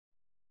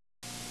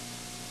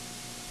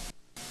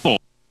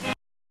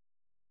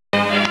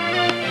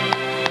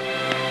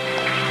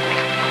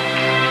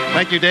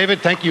Thank you, David.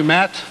 Thank you,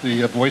 Matt,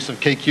 the voice of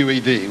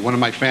KQED. One of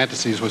my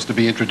fantasies was to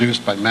be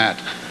introduced by Matt.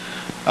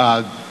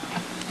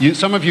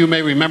 Some of you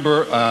may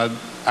remember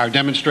our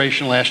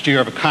demonstration last year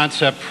of a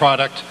concept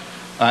product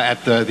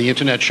at the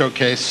Internet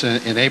Showcase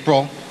in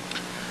April.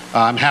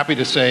 I'm happy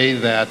to say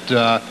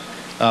that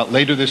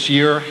later this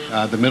year,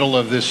 the middle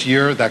of this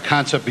year, that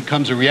concept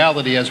becomes a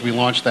reality as we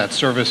launch that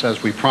service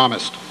as we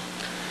promised.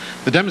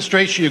 The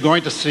demonstration you're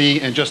going to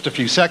see in just a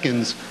few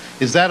seconds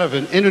is that of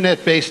an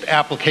internet-based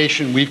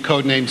application we've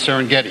codenamed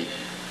Serengeti.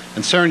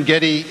 And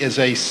Serengeti is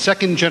a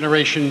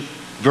second-generation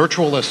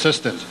virtual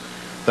assistant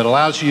that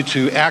allows you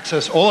to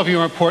access all of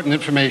your important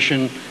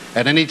information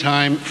at any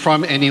time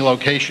from any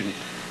location.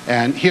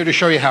 And here to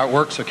show you how it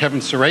works are Kevin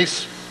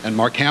Surace and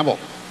Marc Campbell.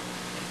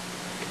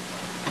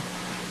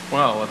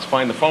 Well, let's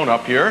find the phone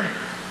up here.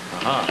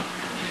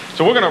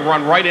 So we're going to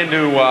run right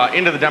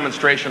into the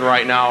demonstration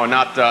right now and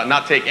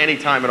not take any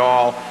time at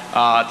all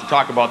to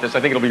talk about this. I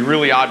think it'll be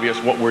really obvious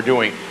what we're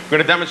doing. We're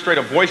going to demonstrate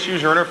a voice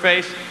user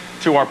interface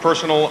to our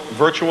personal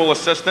virtual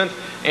assistant,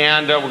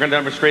 and we're going to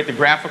demonstrate the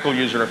graphical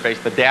user interface,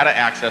 the data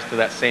access to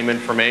that same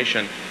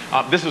information.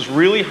 This is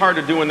really hard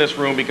to do in this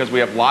room because we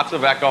have lots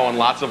of echo and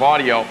lots of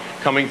audio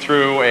coming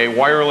through a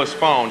wireless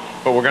phone,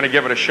 but we're going to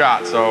give it a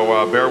shot,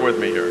 so bear with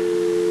me here.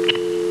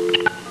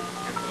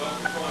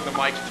 Pulling the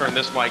mics, turn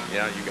this mic,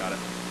 yeah, you got it.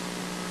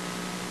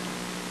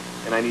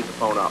 And I need the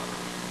phone up.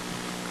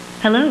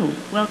 Hello,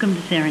 welcome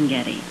to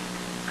Serengeti.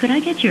 Could I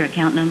get your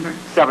account number?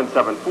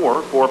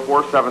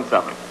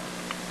 774-4477.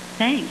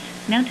 Thanks.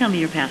 Now tell me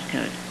your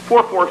passcode.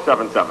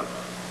 4477.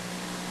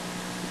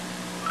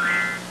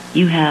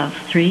 You have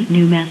 3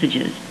 new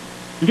messages.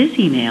 This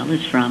email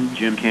is from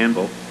Jim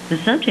Campbell. The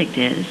subject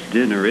is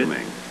Dinner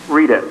evening.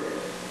 Read it.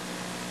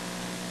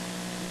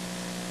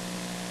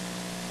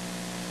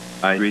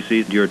 I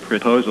received your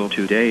proposal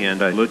today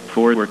and I look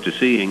forward to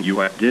seeing you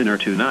at dinner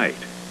tonight.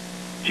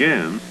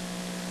 Jim.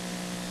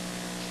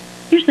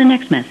 Here's the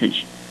next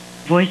message.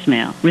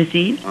 Voicemail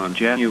received On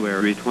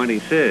January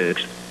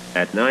 26th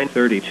at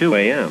 9:32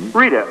 a.m.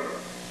 Read it.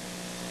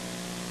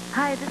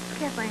 Hi, this is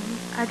Kathleen.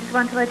 I just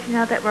want to let you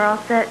know that we're all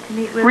set to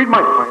meet with... Read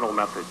my final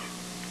message.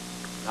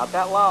 Not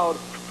that loud.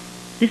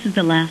 This is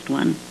the last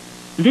one.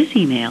 This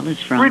email is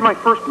from Read my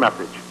first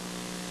message.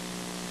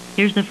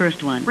 Here's the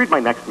first one. Read my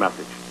next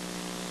message.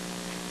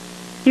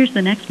 Here's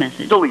the next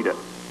message. Delete it.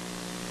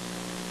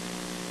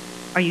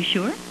 Are you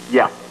sure?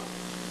 Yes.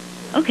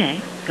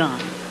 Okay,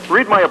 gone.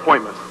 Read my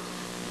appointment.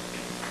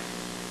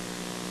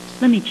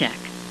 Let me check.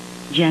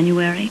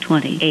 January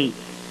 28th.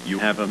 You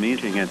have a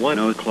meeting at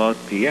 1:00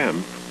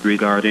 p.m.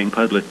 regarding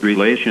public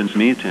relations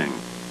meeting.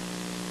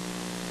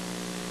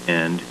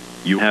 And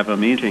you have a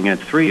meeting at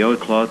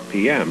 3:00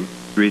 p.m.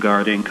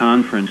 regarding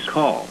conference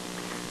call.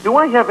 Do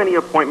I have any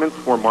appointments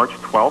for March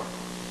 12th?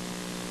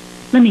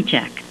 Let me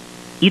check.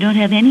 You don't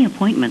have any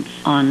appointments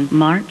on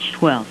March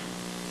 12th.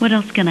 What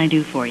else can I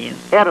do for you?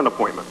 Add an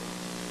appointment.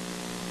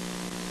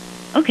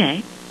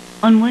 Okay.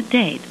 On what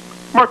date?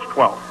 March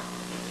 12th.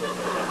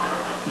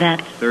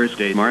 That's...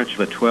 Thursday, March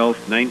the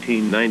 12th,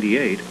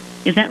 1998.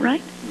 Is that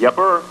right?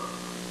 Yepper.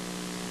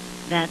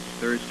 That's...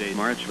 Thursday,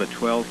 March the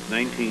 12th,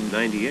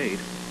 1998.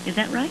 Is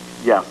that right?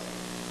 Yes.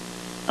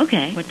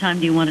 Okay. What time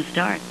do you want to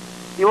start?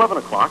 11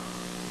 o'clock.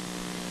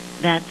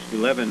 That's...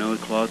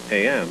 11:00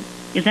 a.m.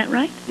 Is that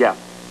right? Yes.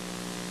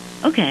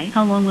 Okay.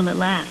 How long will it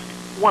last?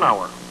 1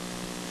 hour.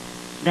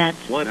 That's...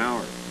 1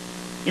 hour.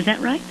 Is that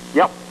right?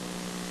 Yep.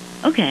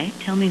 Okay.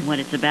 Tell me what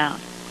it's about.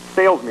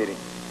 Sales meeting.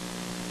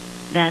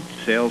 That's...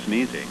 Sales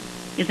meeting.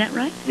 Is that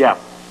right? Yes.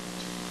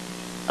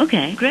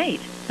 Okay. Great.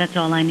 That's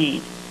all I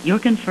need. You're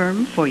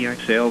confirmed for your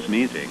Sales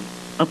meeting.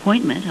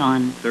 appointment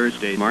on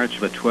Thursday, March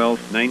the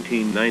 12th,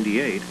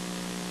 1998.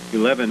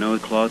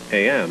 11:00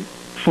 a.m.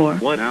 for...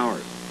 1 hour.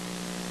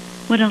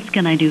 What else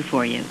can I do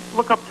for you?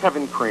 Look up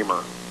Kevin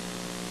Kramer.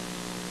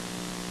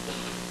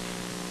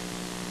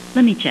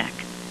 Let me check.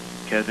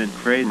 Kevin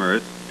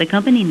Kramer. The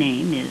company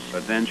name is...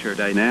 Adventure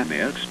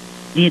Dynamics.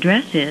 The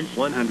address is...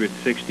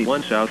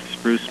 161 South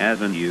Spruce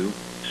Avenue,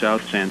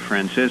 South San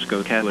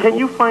Francisco, California. Can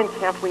you find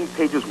Kathleen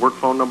Page's work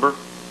phone number?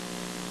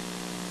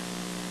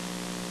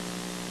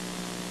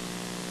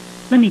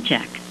 Let me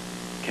check.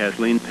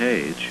 Kathleen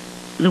Page.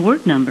 The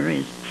work number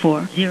is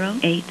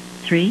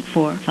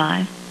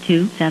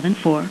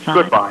 408-345-2745.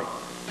 Goodbye.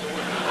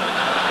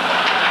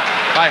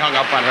 I hung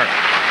up on her.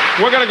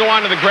 We're going to go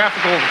on to the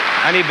graphical...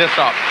 I need this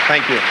up.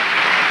 Thank you.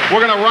 We're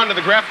going to run to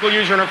the graphical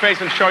user interface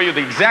and show you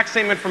the exact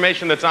same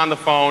information that's on the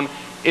phone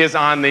is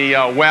on the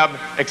web,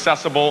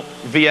 accessible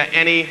via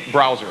any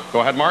browser. Go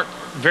ahead, Mark.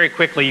 Very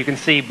quickly, you can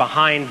see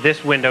behind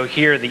this window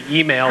here the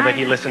email that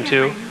he listened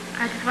to.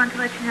 I just want to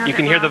let you know You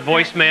can hear the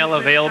voicemail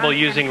available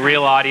using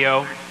real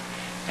audio.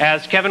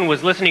 As Kevin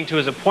was listening to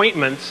his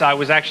appointments, I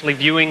was actually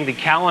viewing the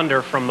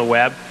calendar from the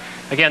web.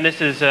 Again,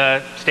 this is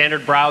a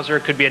standard browser.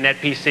 It could be a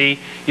NetPC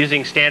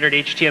using standard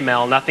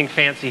HTML, nothing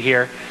fancy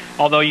here,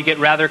 although you get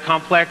rather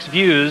complex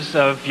views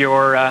of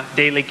your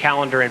daily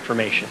calendar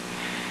information.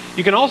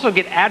 You can also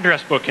get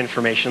address book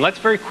information. Let's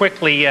very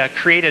quickly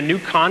create a new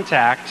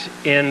contact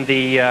in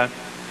the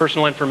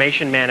Personal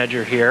Information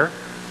Manager here.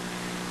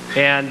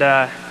 And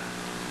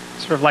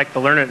sort of like the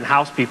Learn It and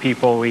Houseby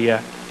people, we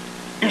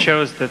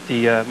chose that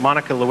the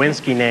Monica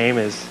Lewinsky name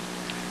is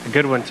a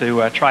good one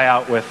to try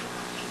out with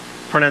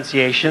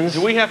pronunciations.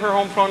 Do we have her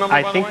home phone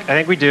number, by the way? I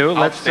think we do.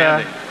 Let's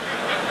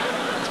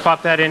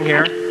pop that in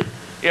here.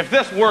 If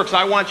this works,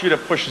 I want you to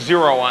push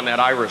 0 on that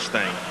iris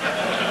thing.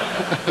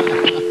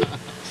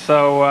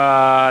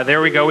 So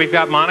there we go. We've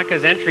got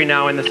Monica's entry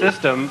now in the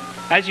system.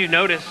 As you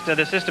noticed,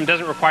 the system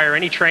doesn't require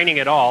any training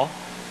at all.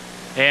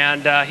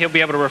 And he'll be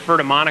able to refer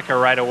to Monica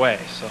right away.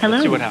 So Hello,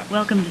 let's see what happens.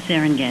 welcome to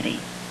Serengeti.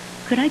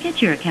 Could I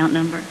get your account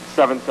number?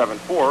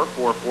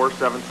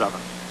 774-4477.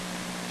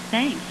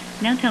 Thanks.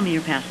 Now tell me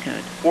your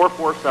passcode.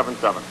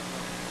 4477.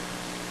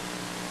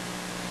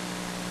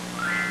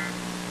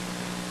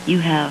 You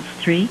have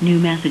 3 new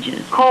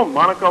messages. Call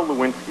Monica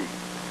Lewinsky.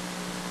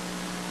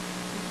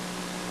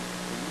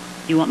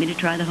 You want me to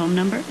try the home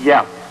number?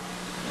 Yes.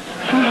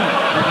 Hold on.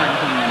 I'll try the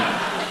home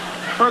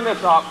number. Turn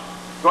this up.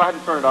 Go ahead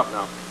and turn it up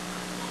now.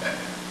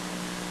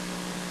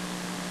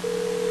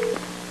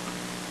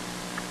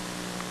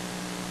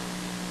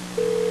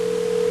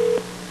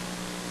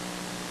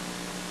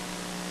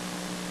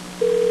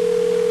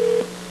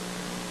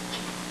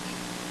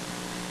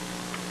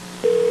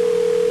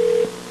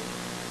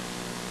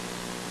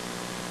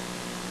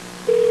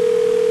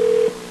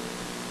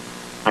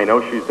 I know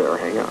she's there.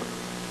 Hang on.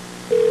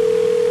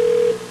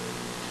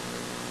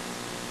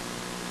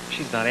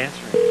 She's not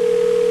answering.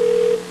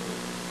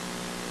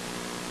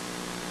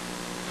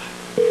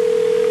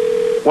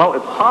 Well,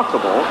 it's possible.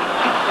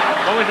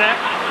 What was that?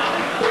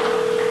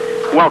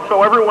 Well,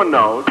 so everyone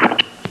knows.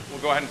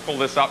 We'll go ahead and pull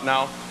this up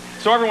now.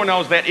 So everyone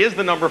knows that is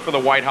the number for the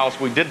White House.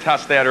 We did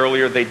test that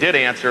earlier. They did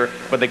answer,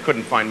 but they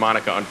couldn't find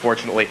Monica,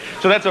 unfortunately.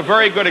 So that's a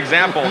very good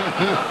example.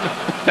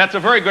 That's a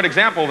very good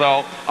example,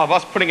 though, of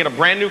us putting in a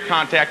brand new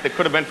contact that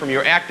could have been from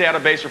your ACT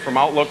database or from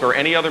Outlook or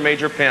any other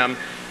major PIM,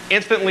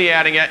 instantly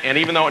adding it, and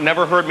even though it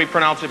never heard me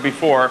pronounce it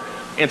before,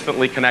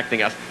 instantly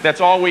connecting us. That's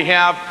all we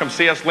have. Come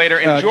see us later.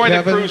 Enjoy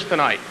Kevin, the cruise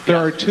tonight. There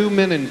are 2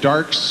 men in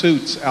dark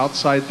suits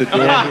outside the door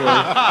here.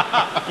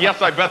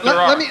 Yes, I bet there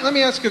are. Let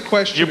me ask a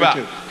question You or bet.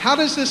 two. How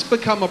does this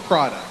become a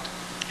product?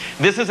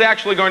 This is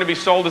actually going to be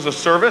sold as a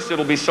service.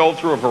 It'll be sold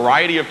through a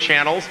variety of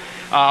channels,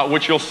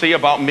 which you'll see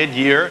about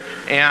mid-year.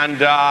 And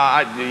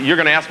you're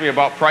going to ask me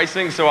about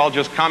pricing, so I'll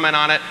just comment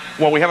on it.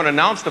 Well, we haven't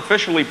announced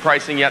officially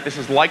pricing yet. This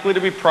is likely to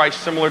be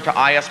priced similar to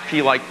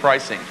ISP-like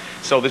pricing.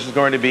 So this is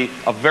going to be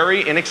a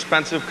very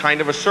inexpensive kind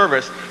of a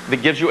service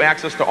that gives you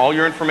access to all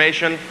your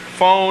information,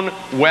 phone,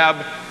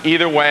 web,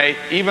 either way.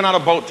 Even on a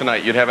boat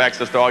tonight, you'd have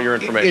access to all your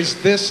information.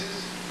 Is this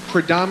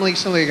predominantly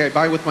something I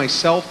buy with my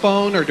cell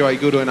phone, or do I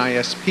go to an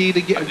ISP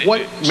to get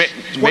what?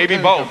 Maybe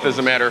both, as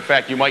a matter of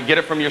fact. You might get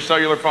it from your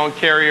cellular phone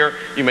carrier.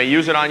 You may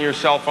use it on your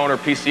cell phone or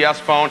PCS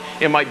phone.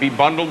 It might be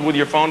bundled with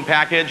your phone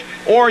package,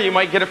 or you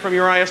might get it from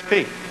your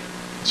ISP.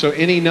 So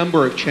any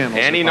number of channels.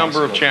 Any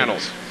number of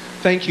channels.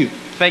 Thank you.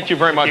 Thank you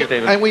very much,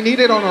 David. And we need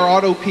it on our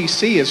auto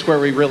PC is where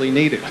we really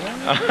need it.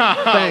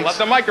 Let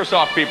the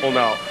Microsoft people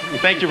know.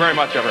 Thank you very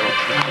much, everyone.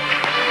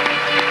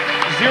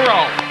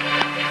 0.